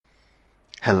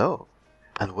Hello,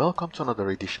 and welcome to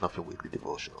another edition of your weekly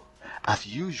devotional. As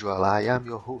usual, I am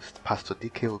your host, Pastor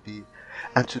DKOB,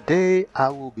 and today I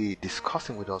will be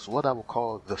discussing with us what I will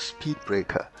call the speed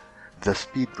breaker. The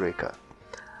speed breaker.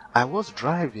 I was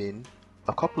driving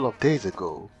a couple of days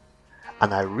ago,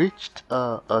 and I reached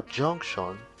a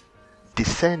junction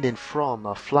descending from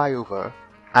a flyover,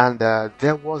 and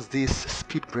there was this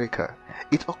speed breaker.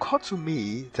 It occurred to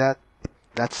me that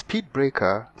speed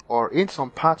breaker, or in some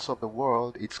parts of the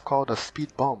world it's called a speed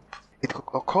bump. It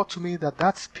occurred to me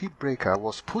that speed breaker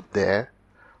was put there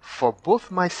for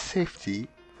both my safety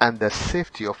and the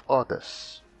safety of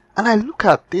others. And I look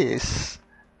at this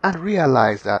and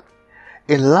realize that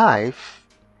in life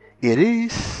it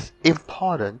is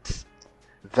important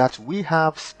that we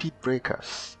have speed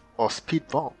breakers or speed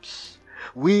bumps.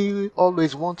 We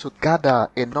always want to gather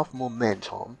enough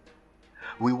momentum.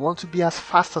 We want to be as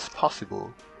fast as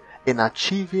possible in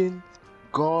achieving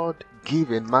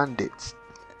God-given mandates,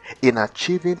 in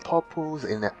achieving purpose,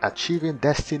 in achieving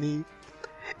destiny,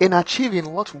 in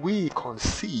achieving what we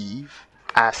conceive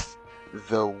as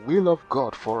the will of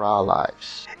God for our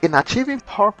lives. In achieving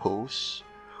purpose,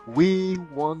 we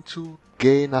want to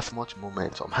gain as much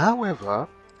momentum. However,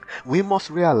 we must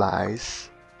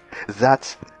realize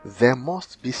that there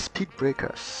must be speed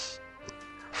breakers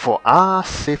for our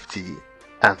safety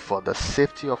and for the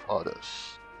safety of others.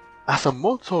 As a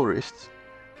motorist,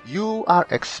 you are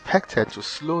expected to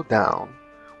slow down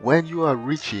when you are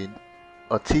reaching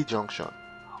a T-junction,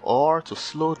 or to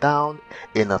slow down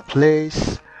in a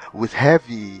place with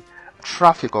heavy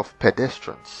traffic of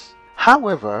pedestrians.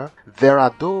 However, there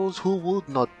are those who would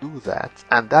not do that,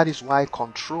 and that is why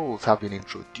controls have been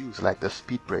introduced like the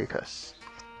speed breakers.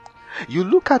 You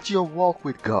look at your walk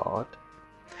with God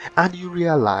and you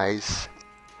realize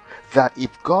that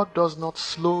if God does not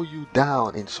slow you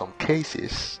down in some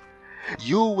cases,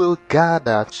 you will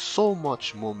gather so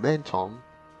much momentum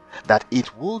that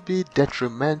it will be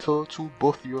detrimental to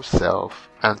both yourself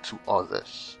and to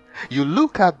others. You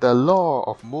look at the law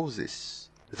of Moses,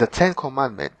 the 10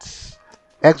 Commandments,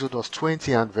 Exodus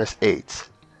 20 and verse 8.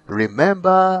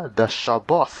 Remember the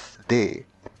Shabbat day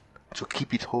to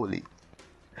keep it holy.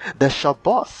 The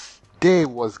Shabbat day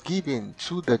was given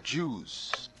to the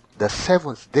Jews the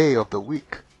 7th day of the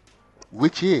week,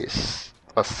 which is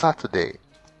a Saturday.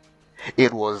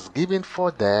 It was given for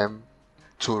them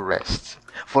to rest.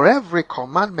 For every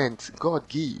commandment God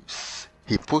gives,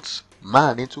 He puts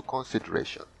man into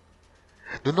consideration.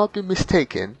 Do not be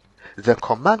mistaken, the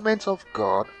commandments of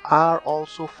God are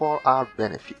also for our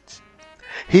benefit.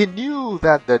 He knew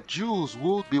that the Jews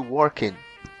would be working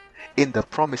in the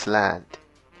promised land.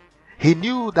 He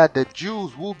knew that the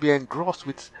Jews would be engrossed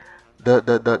with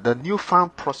the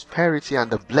newfound prosperity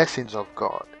and the blessings of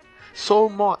God. So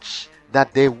much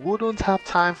that they wouldn't have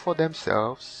time for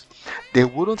themselves, they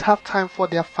wouldn't have time for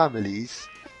their families,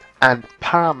 and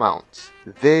paramount,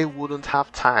 they wouldn't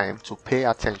have time to pay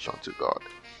attention to God.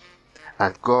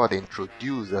 And God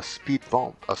introduced a speed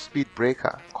bump, a speed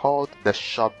breaker called the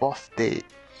Shabbat day.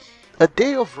 A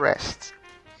day of rest,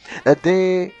 a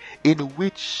day in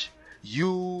which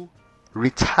you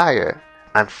retire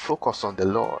and focus on the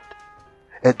Lord.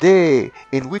 A day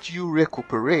in which you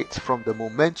recuperate from the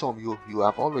momentum you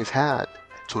have always had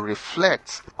to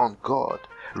reflect on God,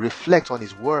 reflect on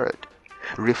His Word,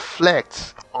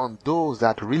 reflect on those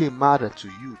that really matter to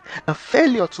you. A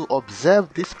failure to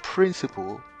observe this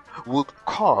principle would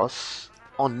cause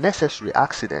unnecessary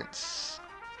accidents,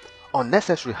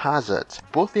 unnecessary hazards,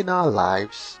 both in our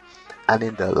lives and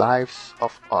in the lives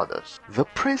of others. The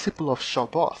principle of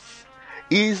Shabbat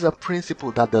is a principle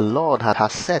that the Lord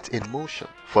has set in motion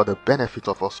for the benefit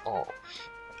of us all.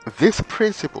 This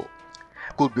principle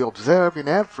could be observed in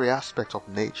every aspect of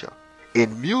nature.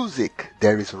 In music,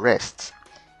 there is rest.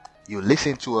 You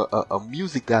listen to a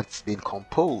music that's been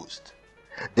composed.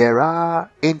 There are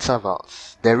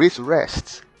intervals. There is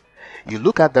rest. You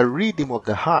look at the rhythm of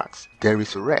the heart. There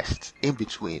is rest in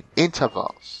between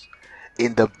intervals.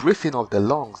 In the breathing of the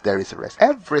lungs, there is rest.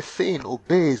 Everything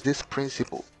obeys this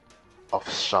principle of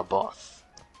Shabbat.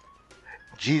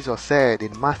 Jesus said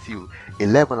in Matthew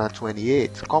 11 and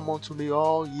 28, Come unto me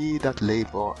all ye that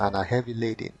labor and are heavy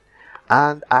laden,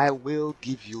 and I will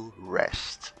give you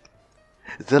rest.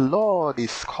 The Lord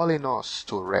is calling us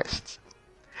to rest.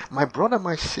 My brother,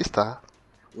 my sister,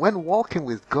 when walking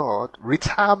with God,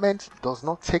 retirement does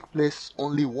not take place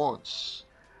only once.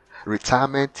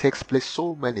 Retirement takes place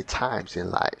so many times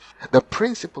in life. The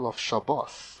principle of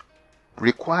Shabbat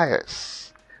requires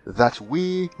that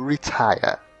we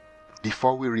retire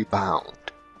before we rebound.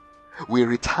 We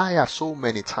retire so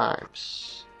many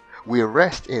times. We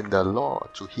rest in the Lord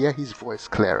to hear His voice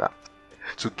clearer.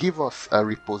 to give us a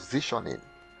repositioning,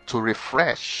 to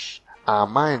refresh our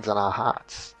minds and our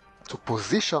hearts, to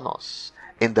position us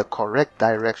in the correct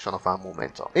direction of our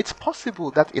momentum. It's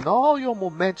possible that in all your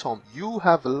momentum, you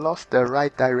have lost the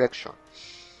right direction.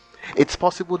 It's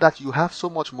possible that you have so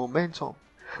much momentum,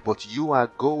 but you are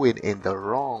going in the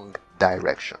wrong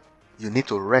direction. You need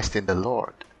to rest in the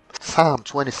Lord. Psalm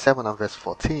 27 and verse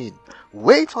 14.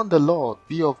 Wait on the Lord,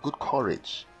 be of good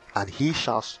courage, and he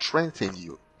shall strengthen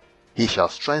you. He shall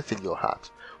strengthen your heart.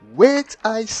 Wait,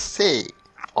 I say,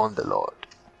 on the Lord.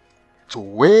 To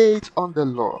wait on the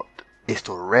Lord is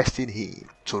to rest in him,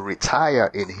 to retire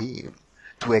in him,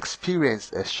 to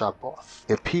experience a Shabbat,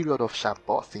 a period of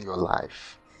Shabbat in your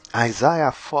life.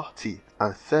 Isaiah 40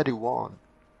 and 31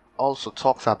 also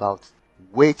talks about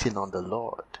waiting on the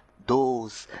Lord.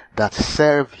 Those that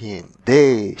serve him,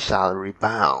 they shall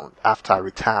rebound after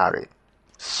retiring,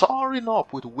 soaring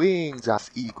up with wings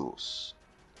as eagles,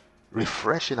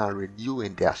 refreshing and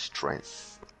renewing their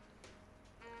strength.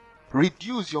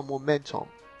 Reduce your momentum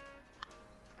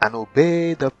and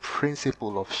obey the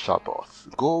principle of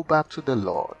Shabbat. Go back to the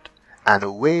Lord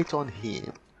and wait on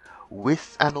him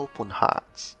with an open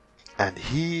heart, and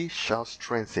he shall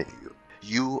strengthen you.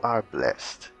 You are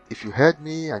blessed. If you heard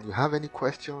me and you have any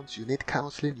questions, you need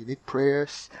counseling, you need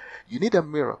prayers, you need a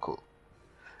miracle,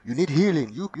 you need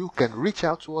healing, you can reach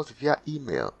out to us via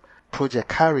email,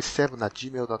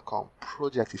 projectcaris7@gmail.com.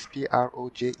 Project is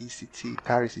PROJECT,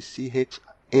 Caris is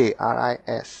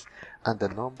CHARIS, and the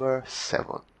number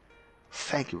 7.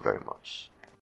 Thank you very much.